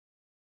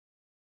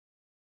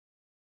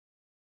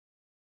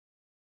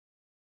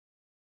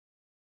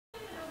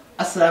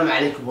Assalamu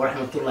alaikum wa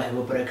rahmatullahi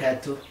wa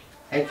barakatuh.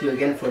 Thank you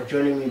again for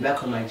joining me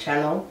back on my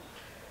channel.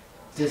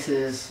 This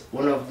is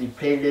one of the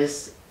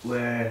playlists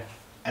where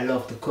I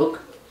love to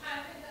cook,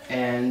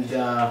 and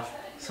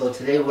so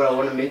today what I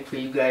want to make for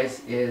you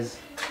guys is,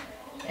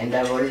 and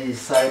I've already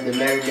decided the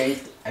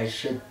marinade I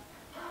should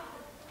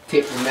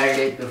take the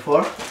marinade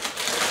before,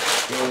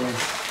 is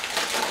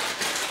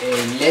a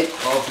leg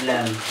of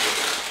lamb,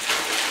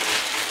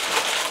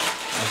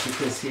 as you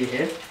can see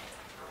here,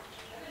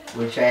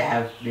 which I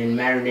have been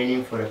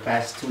marinating for the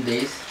past 2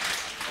 days.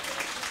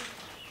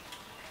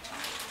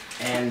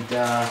 And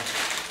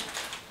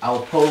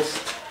I'll post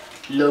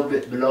a little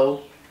bit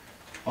below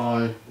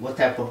on what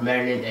type of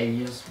marinade I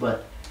use,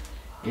 but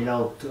you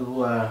know,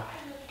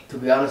 to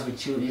be honest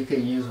with you, you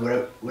can use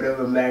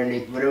whatever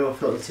marinade, whatever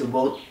floats your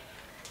boat,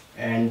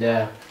 and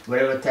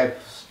whatever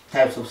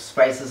types of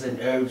spices and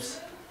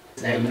herbs.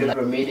 I've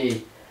never made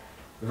a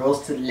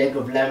roasted leg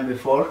of lamb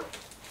before,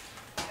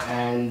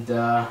 and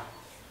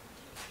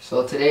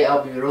so today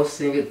I'll be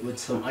roasting it with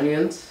some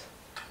onions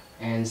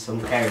and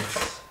some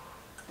carrots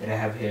that I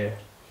have here.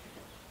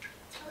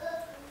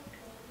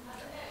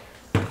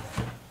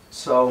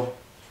 So,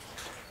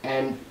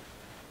 and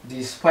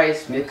the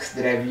spice mix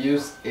that I've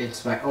used,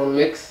 it's my own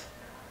mix,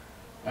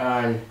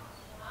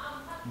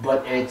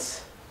 but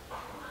it's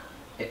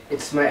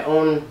my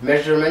own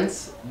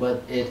measurements,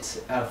 but it's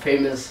a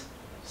famous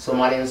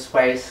Somalian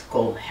spice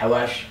called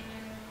Hawaash,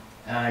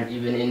 and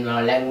even in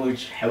my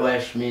language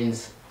Hawaash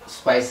means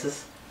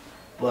spices,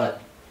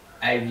 but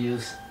I've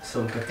used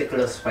some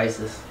particular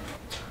spices.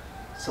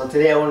 So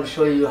today I want to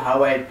show you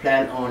how I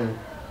plan on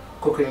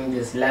cooking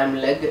this lamb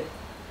leg,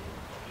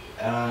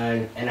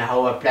 and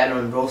how I plan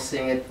on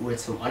roasting it with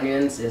some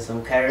onions and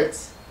some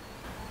carrots.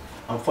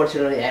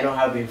 Unfortunately, I don't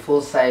have a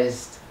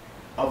full-sized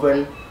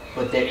oven,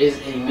 but there is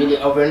a mini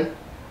oven,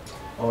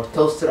 or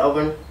toaster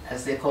oven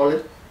as they call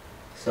it,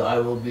 so I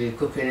will be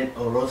cooking it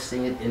or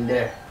roasting it in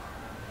there.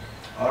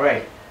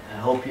 Alright, I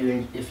hope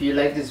if you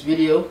like this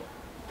video,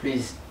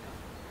 please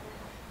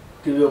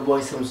give your boy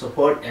some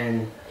support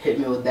and hit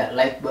me with that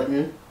like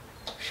button,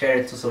 share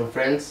it to some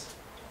friends.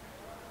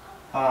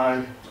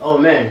 Oh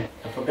man,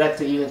 I forgot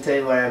to even tell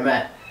you where I'm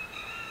at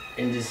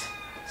in this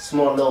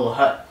small little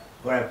hut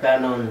where I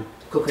plan on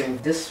cooking.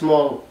 This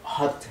small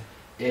hut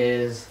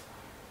has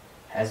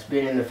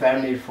been in the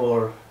family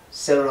for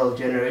several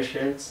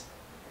generations,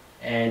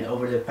 and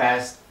over the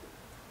past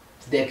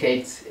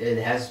decades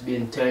it has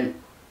been turned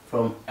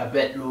from a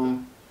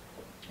bedroom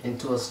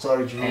into a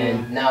storage room,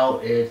 and now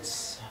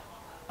it's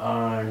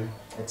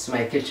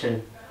my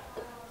kitchen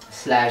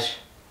slash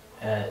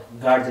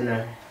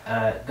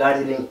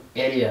gardening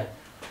area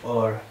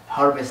or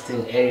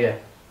harvesting area,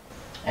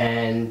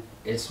 and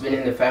it's been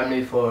in the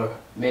family for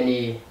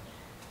many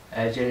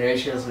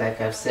generations,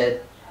 like I've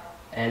said,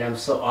 and I'm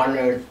so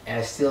honored.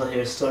 I still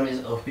hear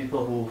stories of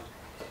people who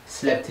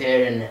slept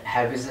here and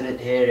have visited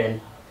here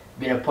and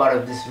been a part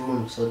of this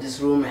room. So this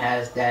room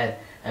has that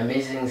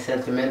amazing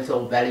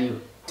sentimental value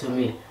to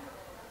me.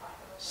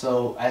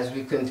 So as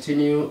we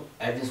continue,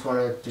 I just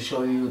wanted to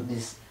show you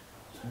this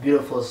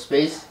beautiful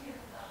space.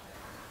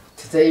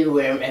 To tell you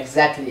where I'm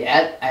exactly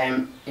at, I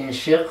am in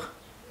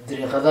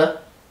Darriiqada,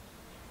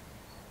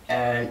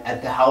 and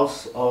at the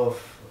house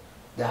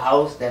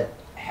that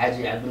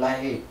Haji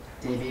Abdullahi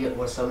Tili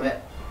Wasame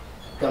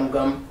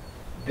Gum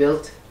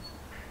built,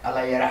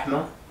 Allah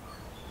Yarahma,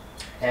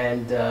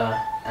 and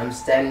I'm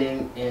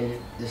standing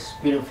in this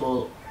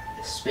beautiful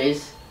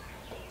space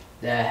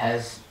that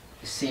has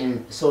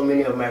seen so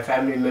many of my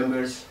family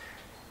members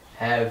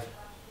have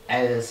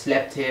either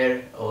slept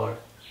here or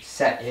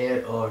sat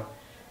here or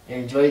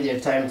enjoyed their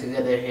time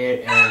together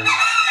here. And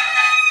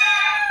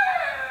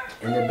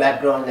in the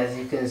background, as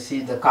you can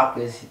see, the cock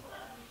is,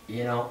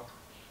 you know,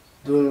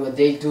 doing what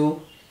they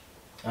do.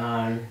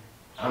 And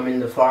I'm in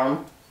the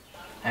farm.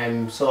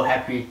 I'm so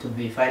happy to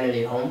be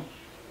finally home.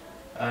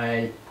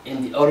 And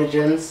in the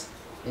origins,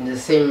 in the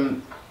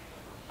same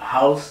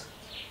house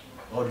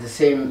or the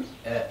same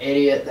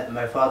area that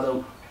my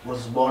father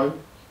was born,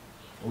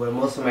 where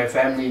most of my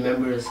family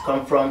members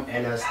come from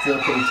and are still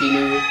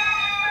continue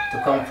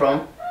to come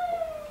from.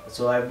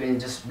 So I've been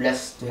just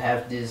blessed to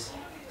have this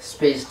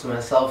space to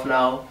myself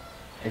now,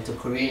 and to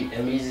create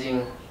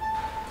amazing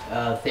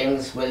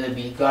things, whether it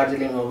be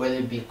gardening or whether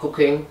it be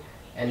cooking,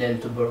 and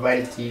then to provide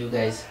it to you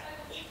guys.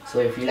 So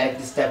if you like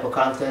this type of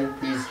content,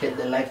 please hit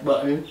the like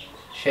button,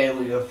 share it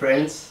with your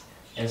friends,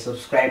 and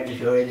subscribe if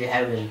you already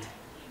haven't.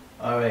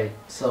 Alright,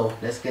 so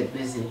let's get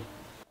busy.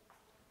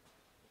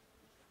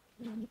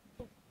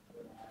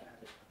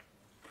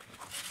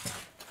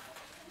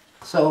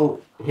 So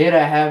here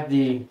I have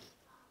the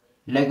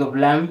leg of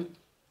lamb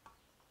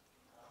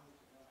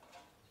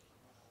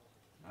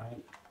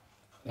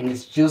and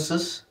its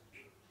juices.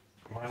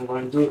 What I'm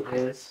going to do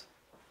is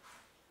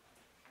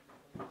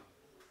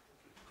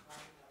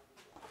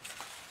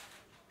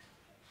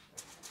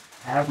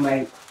I have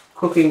my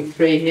cooking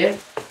tray here,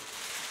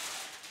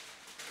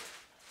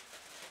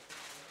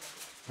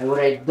 and what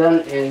I've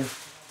done is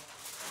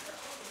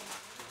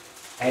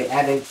I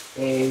added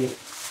a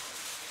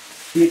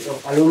sheet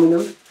of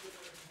aluminum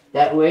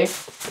that way.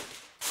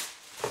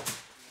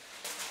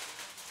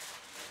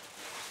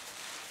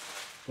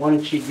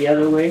 One sheet the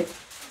other way.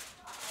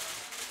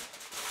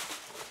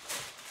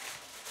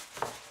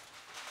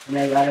 And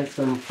I added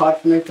some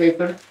parchment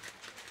paper.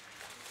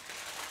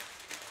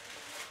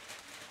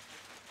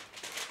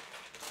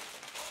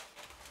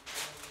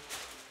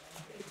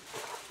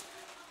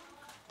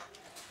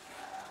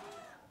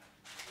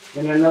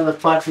 Then another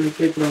parchment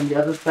paper on the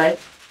other side.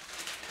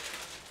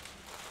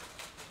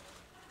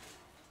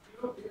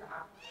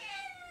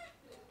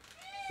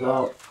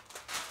 So,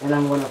 and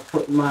I'm gonna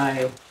put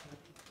my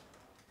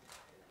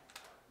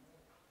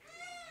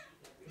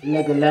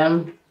leg of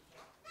lamb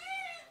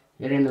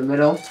here in the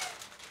middle.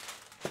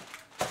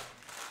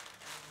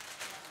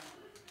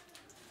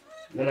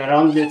 Then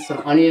around it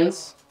some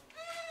onions.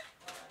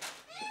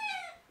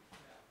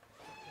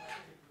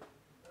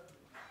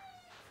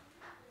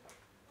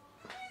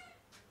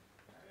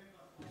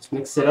 Let's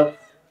mix it up.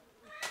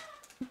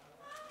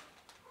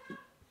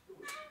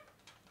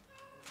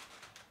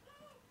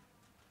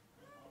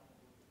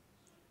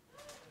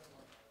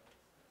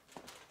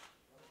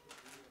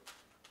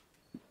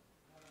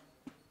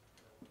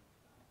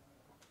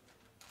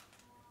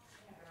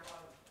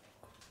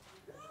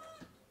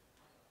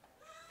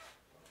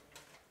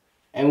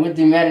 And with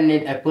the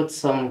marinade, I put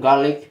some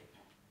garlic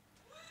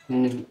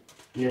in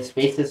the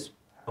spaces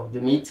of the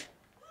meat.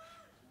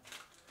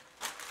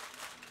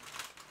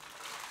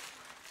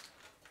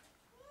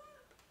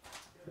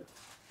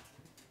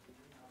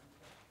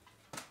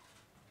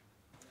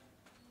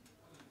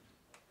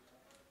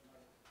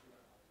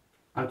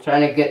 I'm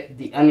trying to get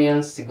the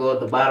onions to go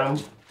at the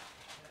bottom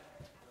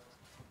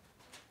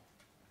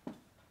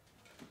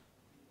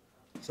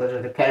so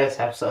that the carrots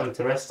have something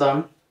to rest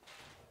on.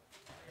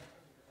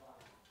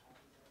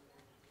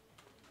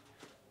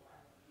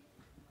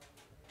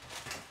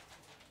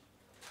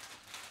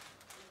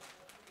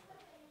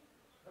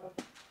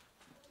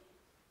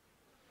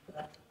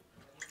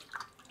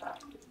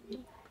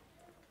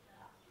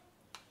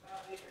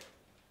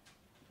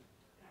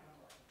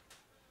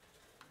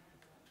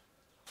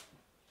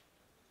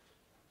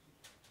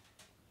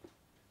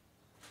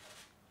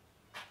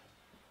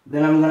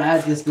 Then I'm gonna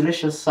add this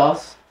delicious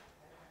sauce.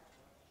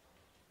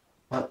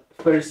 But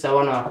first I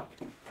wanna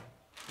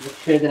make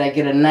sure that I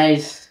get a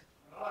nice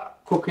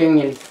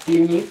cooking and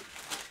steamy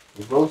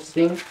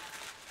roasting.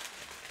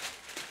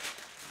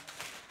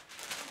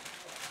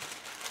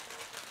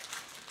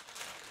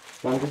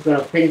 So I'm just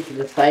gonna pinch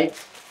the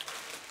sides.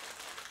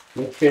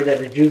 Make sure that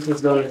the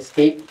juices don't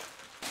escape.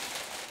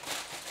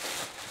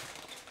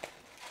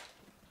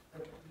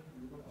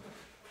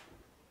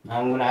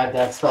 I'm gonna add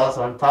that sauce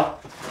on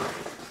top.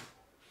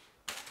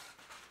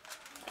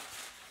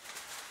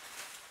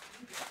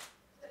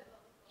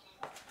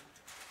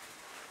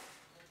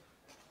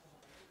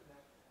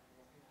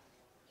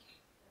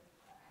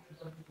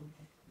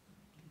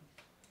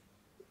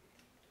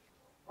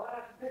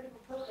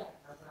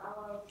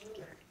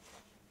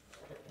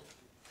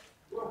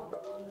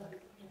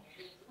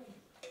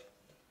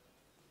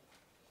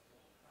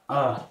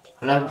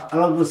 I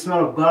love the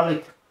smell of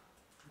garlic.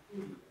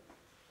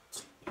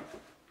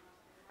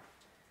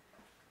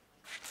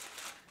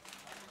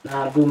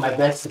 Now I'll do my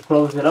best to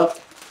close it up.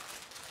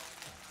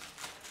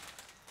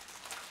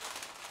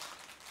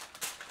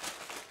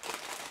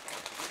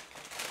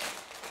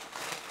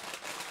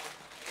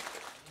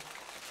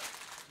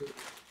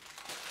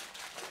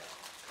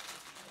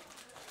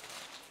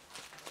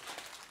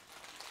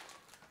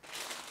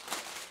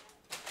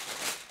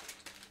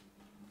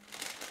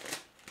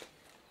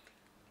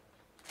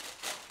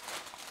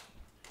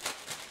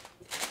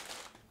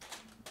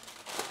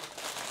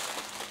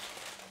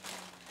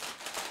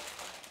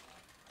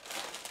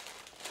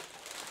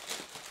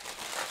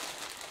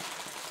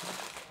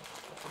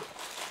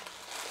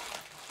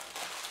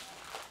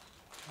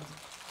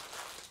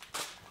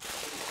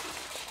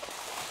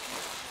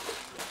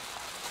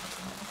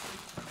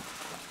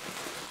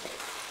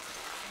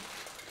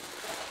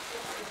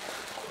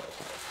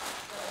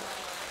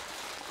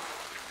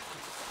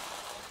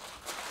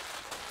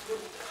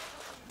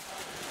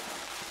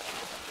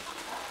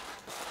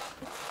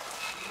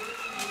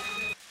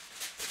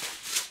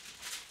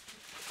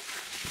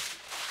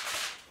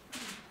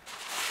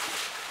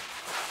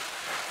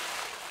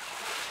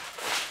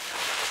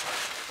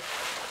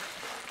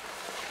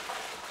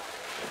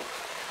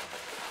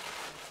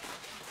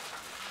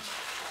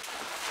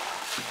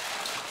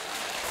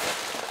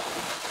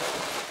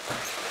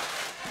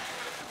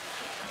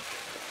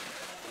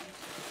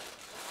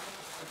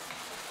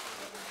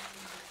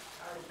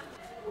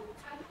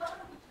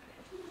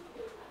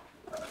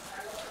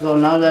 So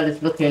now that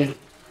it's looking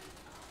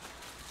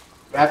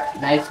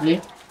wrapped nicely,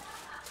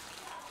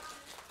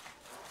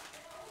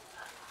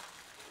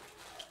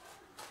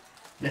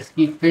 just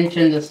keep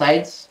pinching the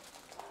sides.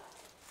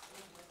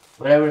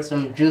 Whatever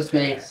some juice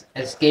may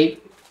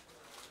escape.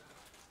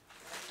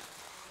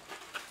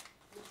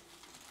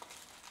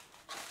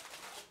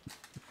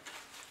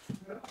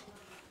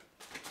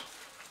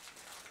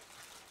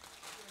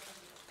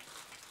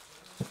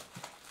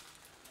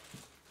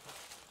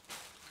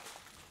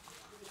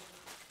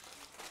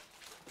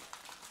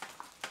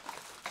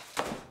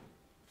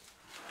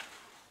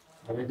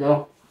 we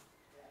go.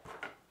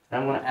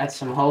 I'm gonna add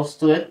some holes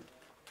to it.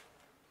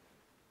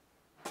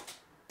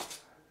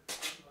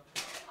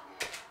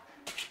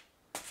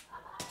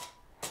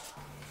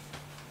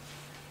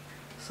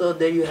 So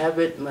there you have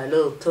it, my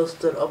little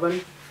toaster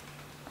oven.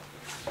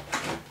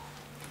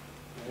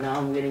 Now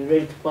I'm getting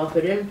ready to pop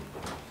it in.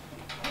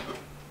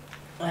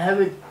 I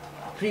have it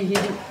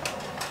preheated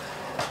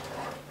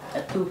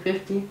at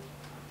 250.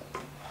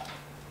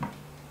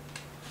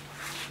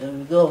 There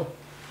we go.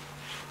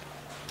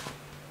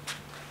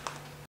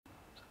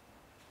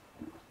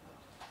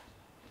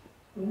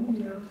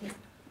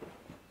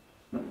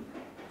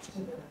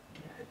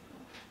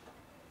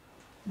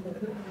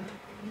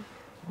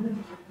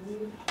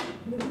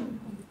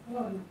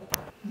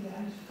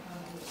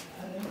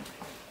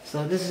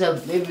 So this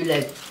is maybe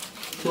like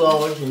 2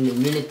 hours in the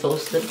mini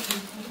toaster.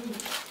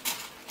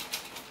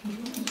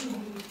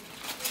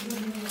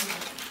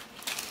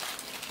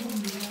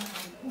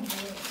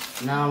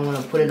 Now I'm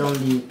gonna put it on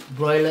the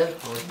broiler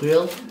or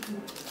grill.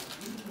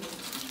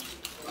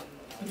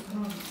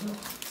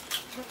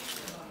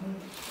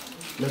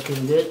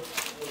 Looking good.